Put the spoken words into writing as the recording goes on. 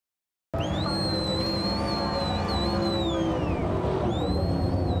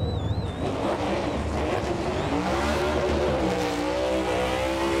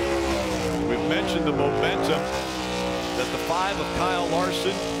5 of Kyle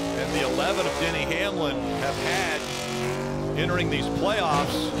Larson and the 11 of Denny Hamlin have had entering these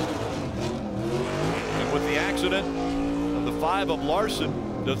playoffs. And with the accident of the 5 of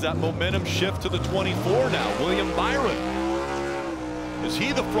Larson, does that momentum shift to the 24 now? William Byron, is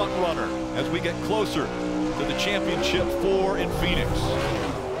he the front runner as we get closer to the championship 4 in Phoenix?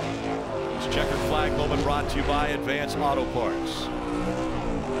 This checkered flag moment brought to you by Advance Auto Parts.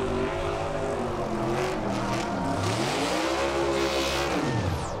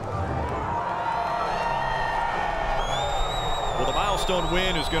 Well, the milestone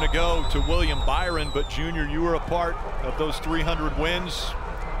win is going to go to William Byron, but Junior, you were a part of those 300 wins.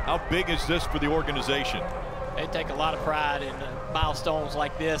 How big is this for the organization? They take a lot of pride in milestones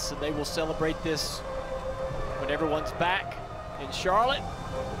like this, and they will celebrate this when everyone's back in Charlotte.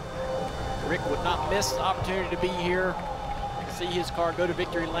 Rick would not miss the opportunity to be here and see his car go to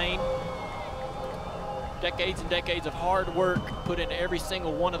victory lane. Decades and decades of hard work put into every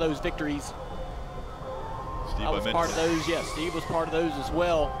single one of those victories. Steve, I was part of those. Yes, Steve was part of those as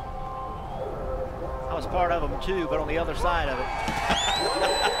well. I was part of them too, but on the other side of it.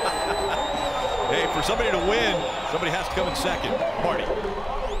 Hey, for somebody to win, somebody has to come in second. Marty.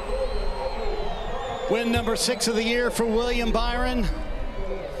 Win number 6 of the year for William Byron.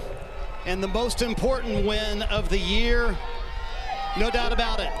 And the most important win of the year, no doubt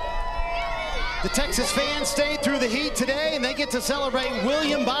about it. The Texas fans stayed through the heat today, and they get to celebrate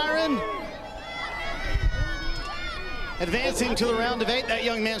William Byron advancing to the round of 8. That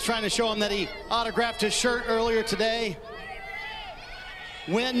young man's trying to show him that he autographed his shirt earlier today.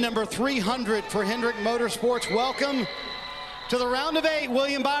 Win number 300 for Hendrick Motorsports. Welcome to the round of 8,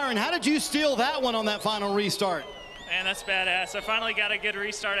 William Byron. How did you steal that one on that final restart? Man, that's badass. I finally got a good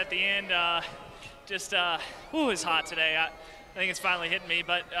restart at the end. It was hot today. I think it's finally hitting me.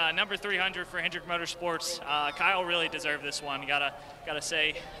 But number 300 for Hendrick Motorsports. Kyle really deserved this one. Gotta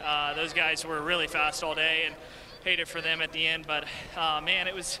say, those guys were really fast all day, and hate it for them at the end. But man,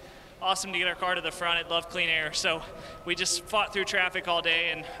 it was awesome to get our car to the front. It loved clean air. So we just fought through traffic all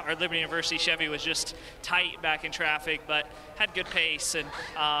day, and our Liberty University Chevy was just tight back in traffic, but had good pace. And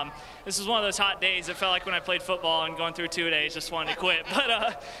this was one of those hot days. It felt like when I played football and going through 2 days, just wanted to quit.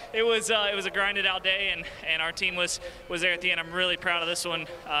 But it was a grinded out day, and our team was there at the end. I'm really proud of this one,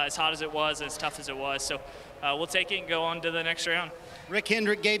 as hot as it was, as tough as it was. So we'll take it and go on to the next round. Rick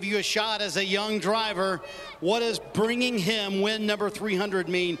Hendrick gave you a shot as a young driver. What does bringing him win number 300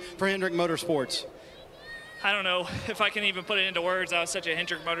 mean for Hendrick Motorsports? I don't know if I can even put it into words. I was such a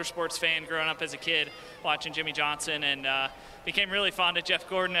Hendrick Motorsports fan growing up as a kid, watching Jimmy Johnson, and became really fond of Jeff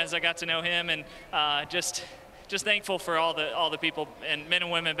Gordon as I got to know him, and just thankful for all the people and men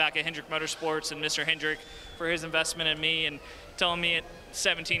and women back at Hendrick Motorsports and Mr. Hendrick for his investment in me and telling me at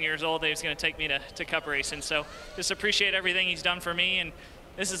 17 years old that he was going to take me to Cup racing. So just appreciate everything he's done for me, and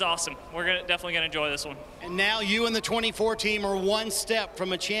this is awesome. We're definitely going to enjoy this one. And now you and the 24 team are one step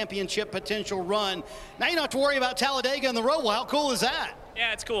from a championship potential run. Now you don't have to worry about Talladega and the road. Well, how cool is that?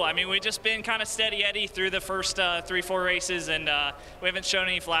 Yeah, it's cool. I mean, we've just been kind of steady Eddie through the first 3-4 races, and we haven't shown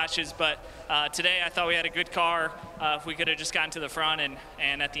any flashes. But today I thought we had a good car. If we could have just gotten to the front,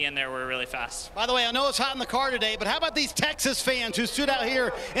 and at the end there, we were really fast. By the way, I know it's hot in the car today, but how about these Texas fans who stood out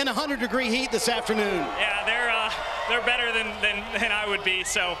here in 100-degree heat this afternoon? Yeah, they're better than I would be.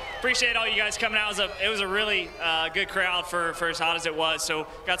 So appreciate all you guys coming out. It was a really good crowd for as hot as it was. So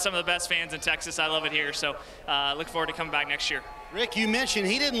got some of the best fans in Texas. I love it here. So look forward to coming back next year. Rick, you mentioned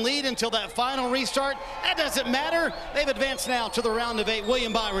he didn't lead until that final restart. That doesn't matter. They've advanced now to the round of 8.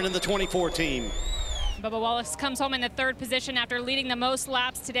 William Byron in the 24 team. Bubba Wallace comes home in the 3rd position after leading the most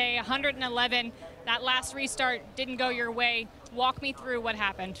laps today, 111. That last restart didn't go your way. Walk me through what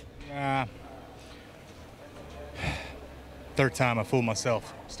happened. Third time I fooled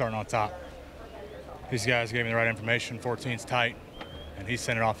myself starting on top. These guys gave me the right information. 14's tight, and he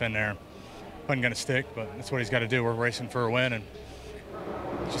sent it off in there. Wasn't going to stick, but that's what he's got to do. We're racing for a win, and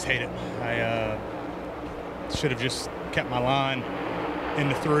just hate it. I should have just kept my line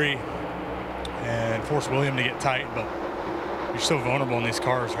into 3 and forced William to get tight, but you're so vulnerable in these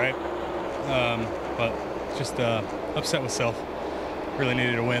cars, right? But just upset with self. Really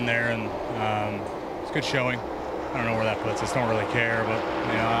needed a win there, and it's a good showing. I don't know where that puts us. Don't really care, but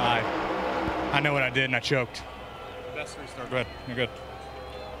you know, I know what I did, and I choked. Best restart. Go ahead. You're good.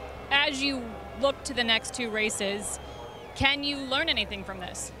 As you look to the next 2 races, can you learn anything from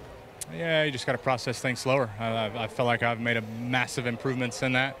this? Yeah, you just got to process things slower. I feel like I've made a massive improvements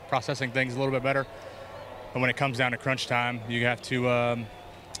in that, processing things a little bit better. But when it comes down to crunch time, you have to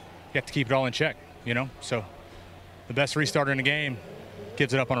keep it all in check, you know? So the best restarter in the game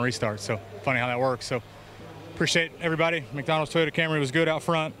gives it up on a restart. So funny how that works. So appreciate everybody. McDonald's Toyota Camry was good out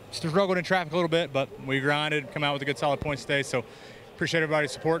front. Struggled in traffic a little bit, but we grinded, come out with a good solid points today. So appreciate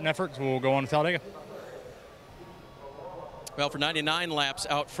everybody's support and efforts. We'll go on to Talladega. Well, for 99 laps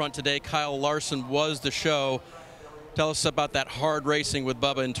out front today, Kyle Larson was the show. Tell us about that hard racing with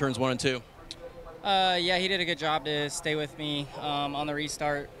Bubba in turns 1 and 2. Yeah, he did a good job to stay with me on the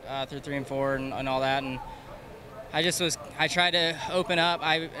restart through 3 and 4 and all that. And I tried to open up.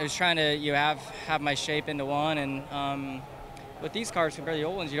 I was trying to have my shape into one. And with these cars compared to the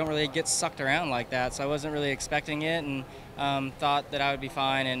old ones, you don't really get sucked around like that. So I wasn't really expecting it and thought that I would be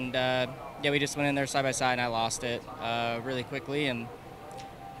fine. And yeah, we just went in there side by side and I lost it really quickly and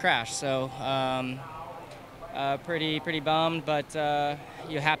crashed. So pretty bummed, but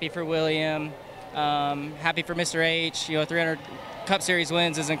happy for William. Happy for Mr. H. 300 Cup Series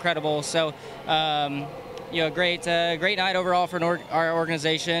wins is incredible. So, great night overall for our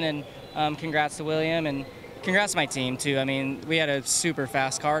organization, and congrats to William, and congrats to my team too. I mean, we had a super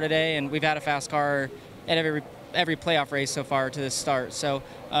fast car today, and we've had a fast car at every playoff race so far to this start. So,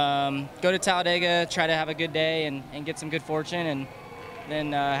 go to Talladega, try to have a good day, and get some good fortune, and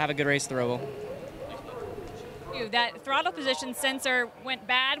then have a good race at the Roval. That throttle position sensor went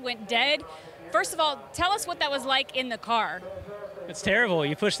dead. First of all, tell us what that was like in the car. It's terrible.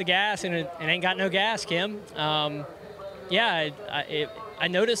 You push the gas and it ain't got no gas, Kim. Yeah, I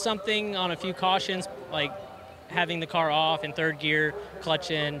noticed something on a few cautions, like having the car off in third gear,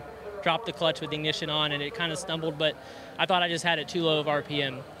 clutch in, dropped the clutch with the ignition on, and it kind of stumbled, but I thought I just had it too low of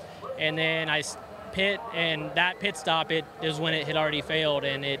RPM. And then I pit, and that pit stop, it is when it had already failed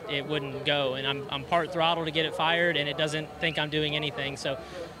and it wouldn't go. And I'm part throttle to get it fired, and it doesn't think I'm doing anything. So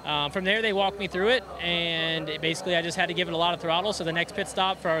from there, they walked me through it, and basically I just had to give it a lot of throttle. So the next pit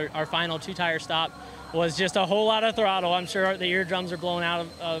stop for our final 2-tire stop was just a whole lot of throttle. I'm sure the eardrums are blowing out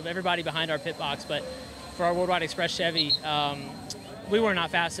of everybody behind our pit box, but for our Worldwide Express Chevy, we were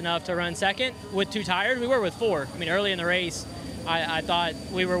not fast enough to run second with 2 tires. We were with 4. I mean, early in the race, I thought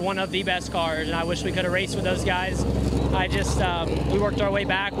we were one of the best cars, and I wish we could have raced with those guys. We worked our way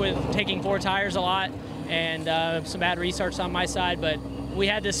back with taking 4 tires a lot, and some bad restarts on my side, but we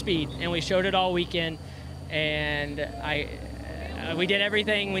had the speed, and we showed it all weekend, and we did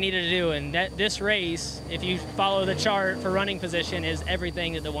everything we needed to do. And this race, if you follow the chart for running position, is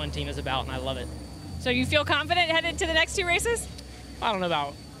everything that the one team is about, and I love it. So you feel confident headed to the next 2 races? I don't know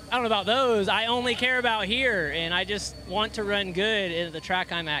about those. I only care about here, and I just want to run good at the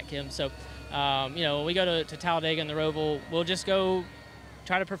track I'm at, Kim. So, when we go to Talladega and the Roval, we'll just go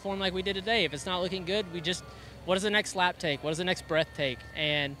try to perform like we did today. If it's not looking good, what does the next lap take? What does the next breath take?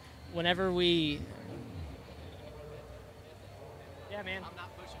 And whenever we... Yeah, man. I'm not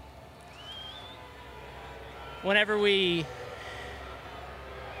pushing. Whenever we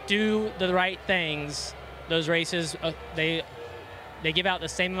do the right things, those races, they give out the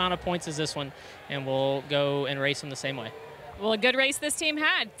same amount of points as this one, and we'll go and race them the same way. Well, a good race this team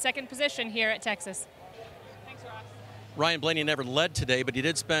had. Second position here at Texas. Thanks, Ross. Ryan Blaney never led today, but he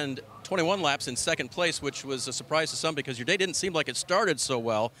did spend 21 laps in second place, which was a surprise to some because your day didn't seem like it started so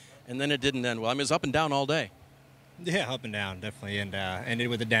well, and then it didn't end well. I mean, it was up and down all day. Yeah, up and down, definitely, and ended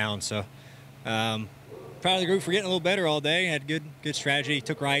with a down. So proud of the group for getting a little better all day. Had good strategy,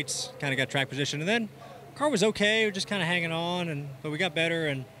 took rights, kind of got track position, and then car was okay. We were just kind of hanging on, but we got better,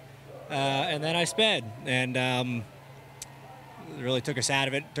 and then I sped, and it really took us out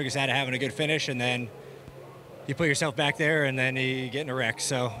of it. Took us out of having a good finish, and then you put yourself back there, and then you get in a wreck.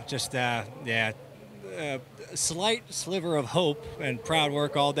 So just a slight sliver of hope and proud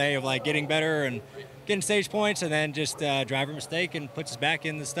work all day of like getting better and getting stage points, and then just driver mistake and puts us back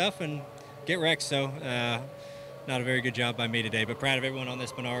in the stuff and get wrecked. So not a very good job by me today, but proud of everyone on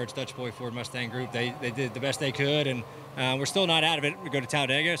this Menards, Dutch Boy, Ford Mustang group. They did the best they could, and we're still not out of it. We go to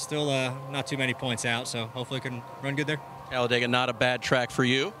Talladega, still not too many points out, so hopefully we can run good there. Talladega, not a bad track for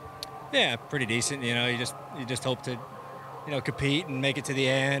you. Yeah, pretty decent. You just hope to, compete and make it to the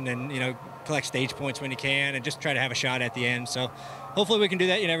end, and collect stage points when you can, and just try to have a shot at the end. So hopefully we can do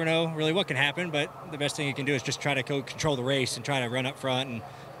that. You never know really what can happen, but the best thing you can do is just try to control the race and try to run up front and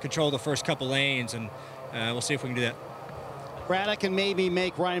control the first couple lanes, and we'll see if we can do that. Braddock can maybe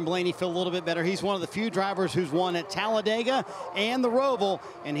make Ryan Blaney feel a little bit better. He's one of the few drivers who's won at Talladega and the Roval,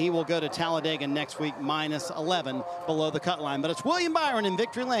 and he will go to Talladega next week, -11 below the cut line. But it's William Byron in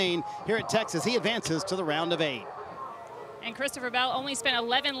victory lane here at Texas. He advances to the round of 8. And Christopher Bell only spent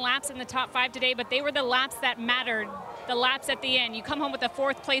 11 laps in the top 5 today, but they were the laps that mattered, the laps at the end. You come home with a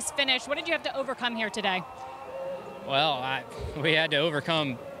 4th place finish. What did you have to overcome here today? Well, we had to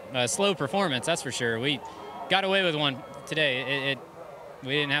overcome slow performance, that's for sure. We got away with one today.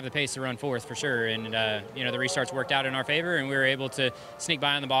 we didn't have the pace to run fourth for sure. And, you know, the restarts worked out in our favor, and we were able to sneak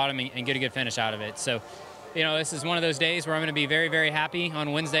by on the bottom and get a good finish out of it. So, you know, this is one of those days where I'm going to be very, very happy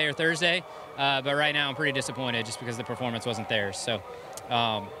on Wednesday or Thursday. But right now I'm pretty disappointed just because the performance wasn't there. So,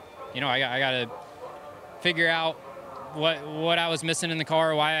 you know, I got to figure out what I was missing in the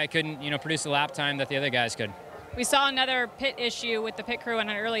car, why I couldn't, you know, produce the lap time that the other guys could. We saw another pit issue with the pit crew on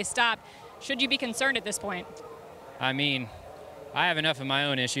an early stop. Should you be concerned at this point? I mean, I have enough of my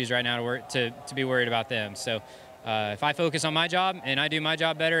own issues right now to be worried about them. So if I focus on my job and I do my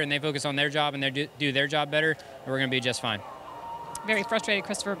job better and they focus on their job and they do their job better, we're going to be just fine. Very frustrated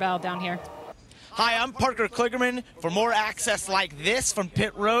Christopher Bell down here. Hi, I'm Parker Kligerman. For more access like this from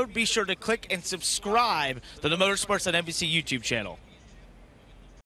Pit Road, be sure to click and subscribe to the Motorsports on NBC YouTube channel.